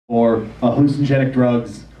or hallucinogenic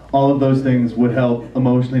drugs, all of those things would help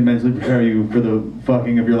emotionally and mentally prepare you for the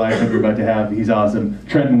fucking of your life that you're about to have. He's awesome.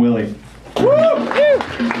 Trenton Willey. Woo!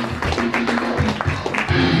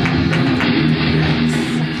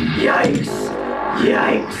 Yikes!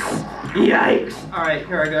 Yikes! Yikes! Alright,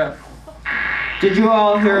 here I go. Did you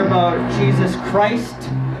all hear about Jesus Christ?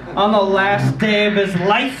 On the last day of his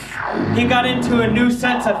life, he got into a new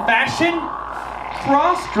sense of fashion.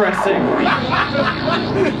 Cross-dressing.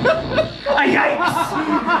 Yikes!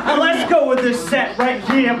 Now let's go with this set right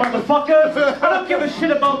here, motherfucker. I don't give a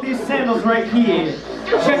shit about these sandals right here.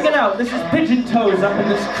 Check it out. This is pigeon toes up in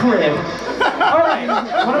this crib. Alright,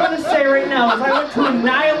 what I'm going to say right now is I went to a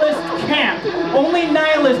nihilist camp. Only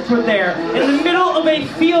nihilists were there. In the middle of a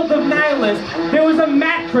field of nihilists, there was a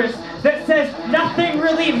mattress that says, "Nothing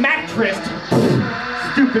really mattressed."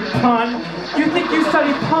 Stupid pun. You think you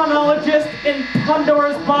study punologist in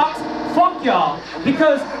Pandora's box? Fuck y'all.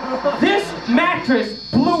 Because this mattress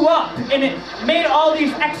blew up and it made all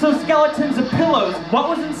these exoskeletons of pillows. What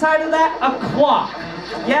was inside of that? A clock.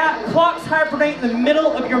 Yeah, clocks hibernate in the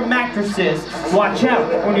middle of your mattresses. Watch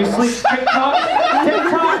out when you sleep. TikTok,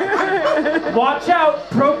 TikTok. Watch out.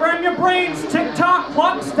 Program your brains. TikTok,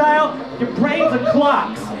 clock style. Your brains are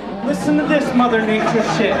clocks. Listen to this Mother Nature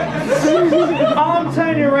shit. All I'm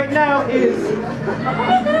telling you right now is,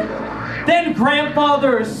 then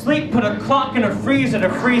grandfather asleep put a clock in a freezer to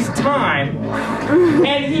freeze time.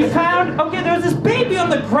 And he found, okay, there was this baby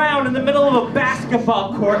on the ground in the middle of a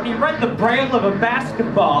basketball court, and he read the braille of a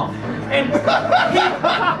basketball. And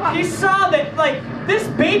he saw that, like, this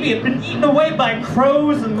baby had been eaten away by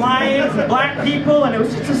crows and lions and black people, and it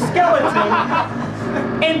was just a skeleton.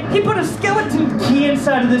 And he put a skeleton key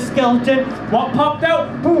inside of this skeleton. What popped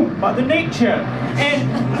out? Boom, Mother Nature. And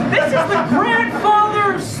this is the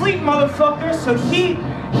grandfather of sleep, motherfucker. So he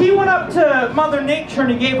went up to Mother Nature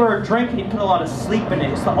and he gave her a drink and he put a lot of sleep in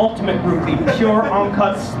it. It's the ultimate groupie, pure,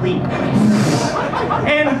 uncut sleep.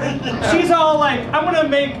 And she's all like, I'm gonna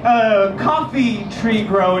make a coffee tree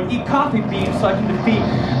grow and eat coffee beans so I can defeat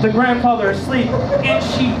the grandfather of sleep. And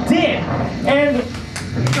she did. And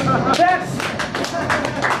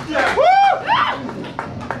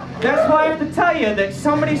that's why I have to tell you that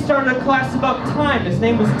somebody started a class about time. His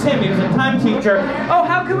name was Tim. He was a time teacher. Oh,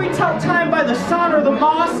 how can we tell time by the sun or the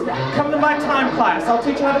moss? Come to my time class. I'll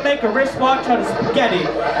teach you how to make a wristwatch out of spaghetti.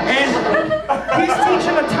 And he's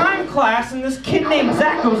teaching a time class, and this kid named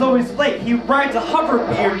Zach was always late. He rides a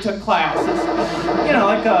hoverboard to class. It's, you know,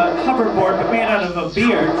 like a hoverboard, but made out of a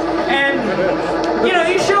beard. And, you know,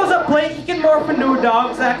 he shows up late. He can morph into a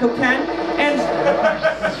dog, Zacho can. And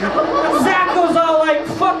Zach goes all like,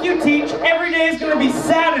 fuck you, teach. Every day is going to be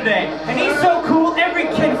Saturday. And he's so cool, every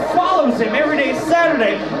kid follows him. Every day is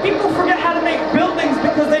Saturday. People forget how to make buildings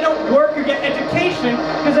because they don't work or get education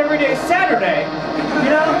because every day is Saturday. You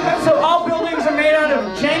know? So all buildings are made out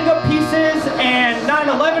of Jenga pieces and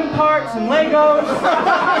 9/11 parts and Legos.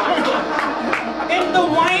 And the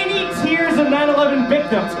whiny tears of 9/11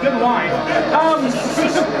 victims. Good wine.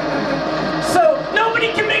 So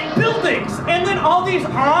nobody can make buildings. And then all these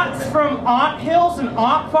aunts from Aunt Hills and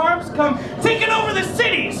Aunt Farms come taking over the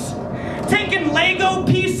cities. Taking Lego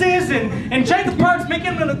pieces and Jenga parts,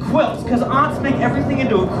 making them into quilts. Because aunts make everything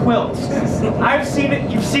into a quilt. I've seen it,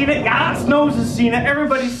 you've seen it, Aunt's nose has seen it,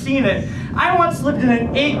 everybody's seen it. I once lived in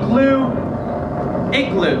an igloo.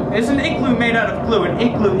 It's an igloo made out of glue, an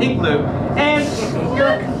igloo. And you're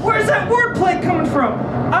like, where's that wordplay coming from?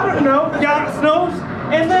 I don't know, Aunt's nose.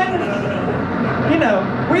 And then, you know,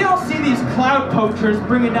 we all see these cloud poachers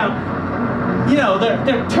bringing down, you know,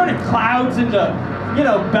 they're turning clouds into, you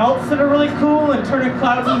know, belts that are really cool and turning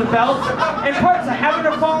clouds into belts. And parts of heaven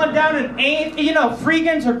are falling down and, you know,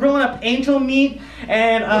 freegans are grilling up angel meat.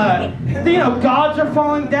 And, you know, gods are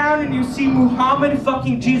falling down and you see Muhammad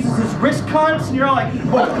fucking Jesus' wrist cunts and you're all like,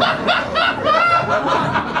 whoa.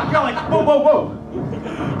 You're like, whoa, whoa, whoa.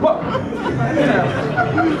 Whoa. You know,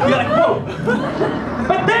 you're like, whoa.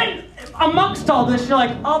 But then, amongst all this, you're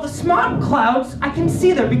like, oh, the smog clouds, I can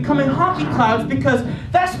see they're becoming hockey clouds because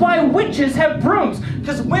that's why witches have brooms.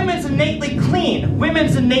 Because women's innately clean.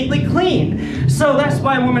 Women's innately clean. So that's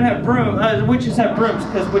why women have witches have brooms,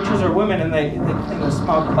 because witches are women and they clean the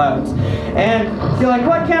smog clouds. And you're like,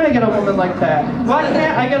 why can't I get a woman like that? Why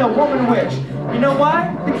can't I get a woman witch? You know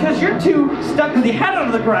why? Because you're too stuck with your head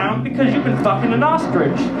under the ground because you've been fucking an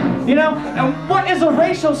ostrich. You know? And what is a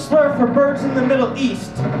racial slur for birds in the Middle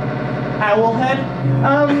East? Owlhead.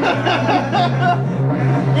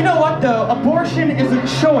 You know what though? Abortion is a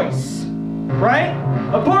choice. Right?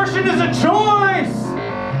 Abortion is a choice!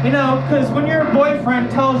 You know, because when your boyfriend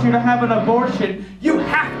tells you to have an abortion, you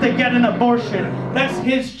have to get an abortion. That's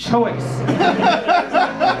his choice.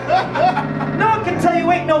 No one can tell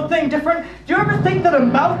you ain't no thing different. Do you ever think that a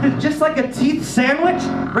mouth is just like a teeth sandwich?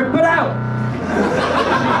 Rip it out.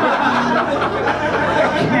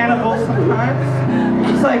 Cannibal sometimes.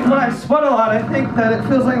 It's like when I sweat a lot, I think that it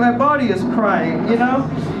feels like my body is crying, you know?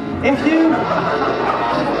 If you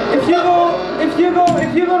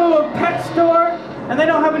go to a pet store and they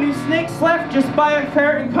don't have any snakes left, just buy a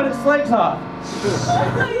ferret and cut its legs off.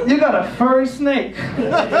 You got a furry snake.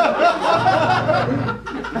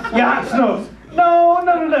 Yeah, snows.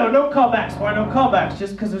 No callbacks. Why no callbacks?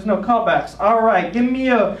 Just because there's no callbacks. All right, give me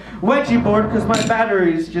a wedgie board because my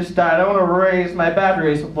batteries just died. I want to raise my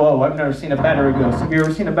batteries. Whoa, I've never seen a battery ghost. Have you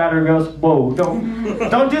ever seen a battery ghost? Whoa,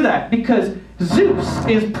 don't do that because Zeus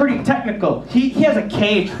is pretty technical. He has a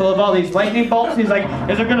cage full of all these lightning bolts. He's like,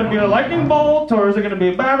 is it going to be a lightning bolt or is it going to be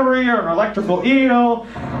a battery or an electrical eel?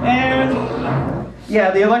 And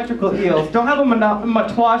yeah, the electrical eels. Don't have a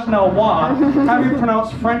matouage noir. How do you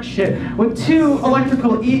pronounce French shit? With two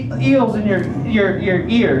electrical eels in your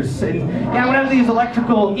ears. And yeah, I'm gonna have these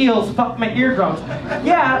electrical eels fuck my eardrums.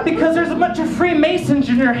 Yeah, because there's a bunch of Freemasons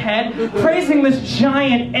in your head praising this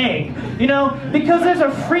giant egg. You know, because there's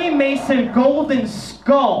a Freemason golden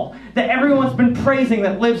skull that everyone's been praising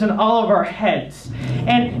that lives in all of our heads.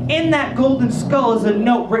 And in that golden skull is a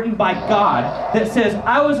note written by God that says,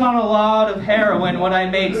 I was on a lot of heroin when I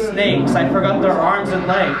made snakes. I forgot their arms and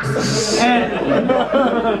legs. And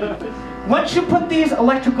once you put these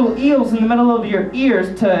electrical eels in the middle of your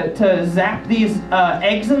ears to zap these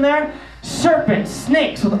eggs in there, serpents,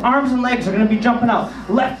 snakes with arms and legs are going to be jumping out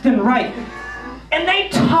left and right. And they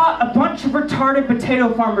taught a bunch of retarded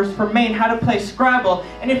potato farmers from Maine how to play Scrabble.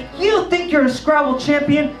 And if you think you're a Scrabble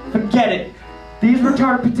champion, forget it. These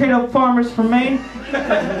retarded potato farmers from Maine,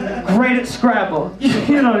 great at Scrabble.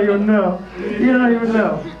 You don't even know. You don't even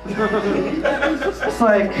know. It's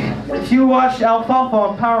like, if you watch Alfalfa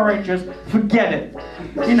on Power Rangers, forget it.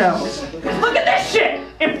 You know. Look at this shit!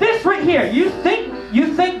 If this right here, you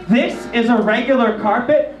think this is a regular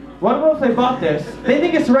carpet? What if they bought this? They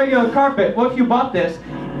think it's a regular carpet. What if you bought this?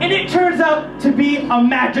 And it turns out to be a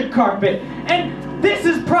magic carpet. And this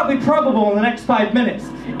is probably probable in the next 5 minutes.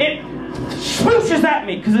 It swooshes at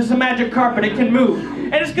me because it's a magic carpet. It can move.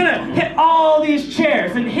 And it's going to hit all these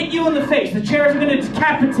chairs and hit you in the face. The chairs are going to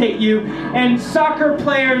decapitate you. And soccer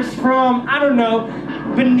players from, I don't know,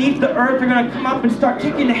 beneath the earth are going to come up and start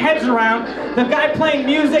kicking the heads around. The guy playing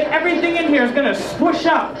music, everything in here is going to swoosh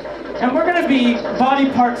up. And we're going to be body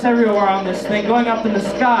parts everywhere on this thing, going up in the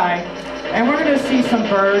sky. And we're going to see some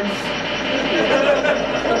birds.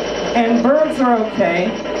 And birds are okay.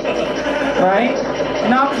 Right?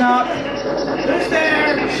 Knock, knock. Who's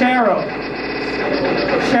there? Cheryl.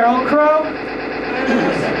 Cheryl Crow?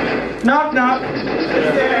 Knock, knock.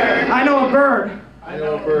 Who's there? I know a bird. I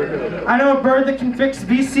know a bird. I know a bird that can fix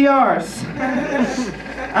VCRs.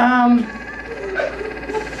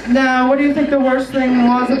 Now, what do you think the worst thing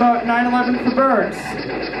was about 9/11 for birds?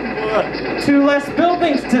 What? 2 less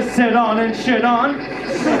buildings to sit on and shit on.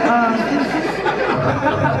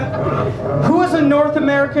 Who is a North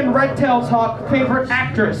American red-tailed hawk favorite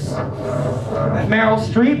actress? Meryl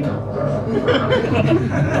Streep?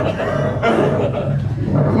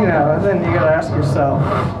 You know, and then you gotta ask yourself,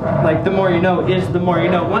 like, the more you know is the more you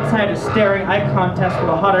know. Once I had a staring eye contest with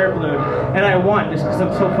a hot air balloon, and I won just because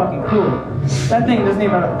I'm so fucking cool. That thing doesn't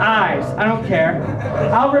even have eyes. I don't care.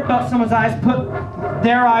 I'll rip out someone's eyes, put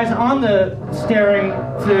their eyes on the staring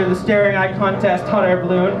eye contest hot air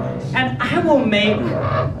balloon, and I will make,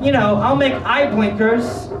 you know, I'll make eye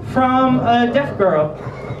blinkers from a deaf girl.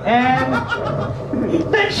 And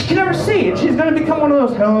then she can never see, and she's gonna become one of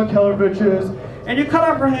those Helen Keller bitches. And you cut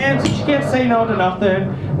off her hands and she can't say no to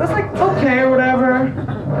nothing. That's like, okay, or whatever.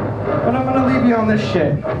 But I'm gonna leave you on this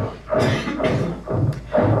shit.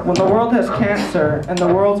 When the world has cancer and the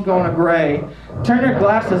world's going to gray, turn your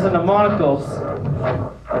glasses into monocles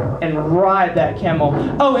and ride that camel.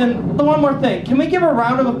 Oh, and one more thing. Can we give a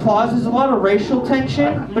round of applause? There's a lot of racial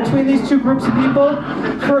tension between these two groups of people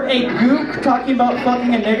for a gook talking about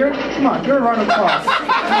fucking a nigger. Come on, give a round of applause.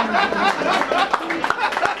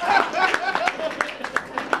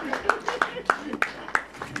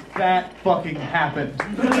 That fucking happened.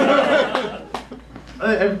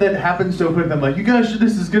 That happened so quick. I'm like, you guys,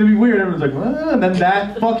 this is gonna be weird. Everyone's like, what? And then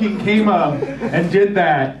that fucking came up and did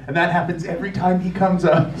that, and that happens every time he comes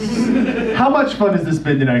up. How much fun has this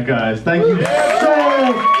been tonight, guys? Thank you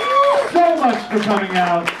so much for coming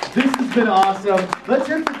out. This has been awesome. Let's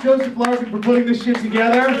hear it for Joseph Larkin for putting this shit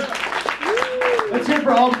together. Let's hear it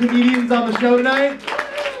for all the comedians on the show tonight.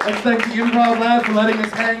 Let's thank the Improv Lab for letting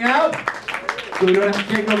us hang out, so we don't have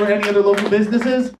to take over any other local businesses.